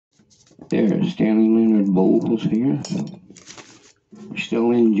There's Stanley Leonard Bowles here. We're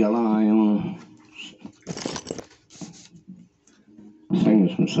still in July. I'm gonna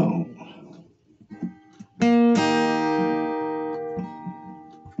sing some songs.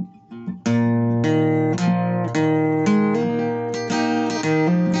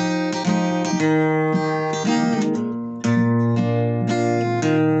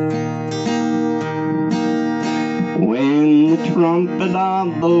 When the trumpet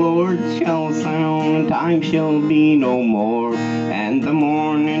of the Lord shall sound, time shall be no more, and the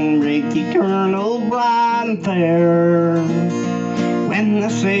morning break eternal, bright and fair. When the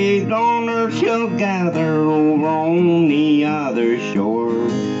saved on earth shall gather over on the other shore,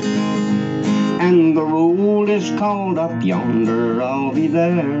 and the roll is called up yonder, I'll be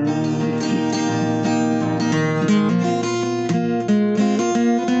there.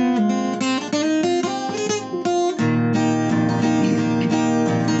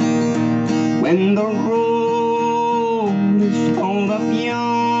 When the roll is called up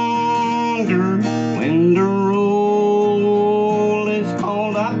yonder, when the roll is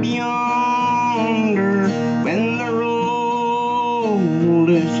called up yonder, when the roll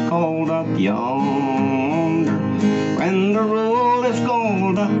is called up yonder, when the roll is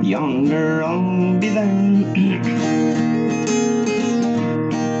called up yonder, I'll be there.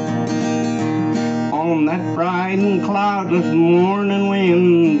 On that bright and cloudless morning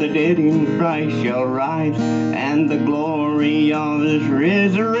when the dead in Christ shall rise, and the glory of his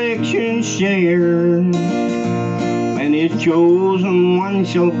resurrection share, when his chosen ones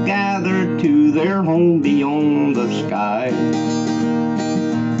shall gather to their home beyond the sky,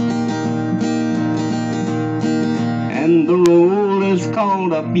 and the roll is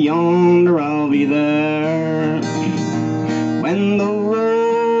called up yonder, I'll be there. When the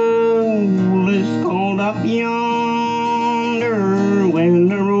roll is called up yonder, when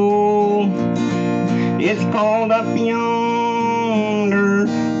the roll is called up yonder,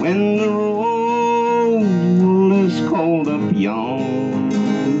 when the roll is called up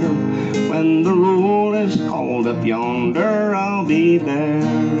yonder, when the roll is called up yonder, I'll be there.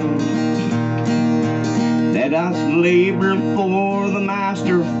 Let us labor for the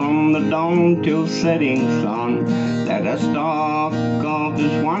Master from the dawn till setting sun. Let us talk of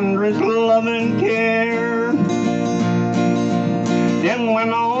his wondrous love and care. Then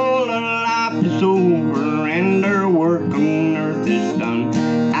when all our life is over and our work on earth is done,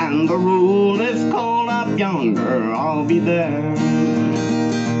 and the roll is called up yonder, I'll be there.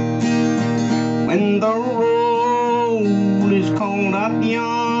 When the roll is called up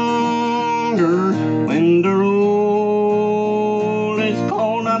yonder, when the roll is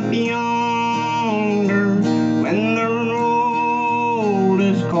called up yonder, when the roll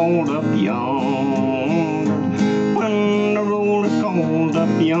is called up yonder, when the roll is called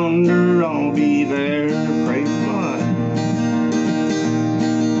up yonder, I'll be there. Praise God.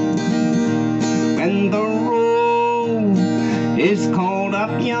 When the roll is called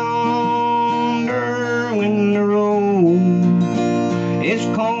up yonder, when the roll is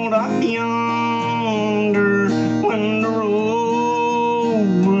called up yonder, when the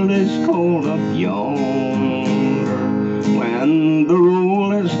roll is called up yonder, when the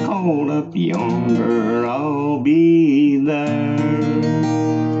roll is called up yonder, I'll be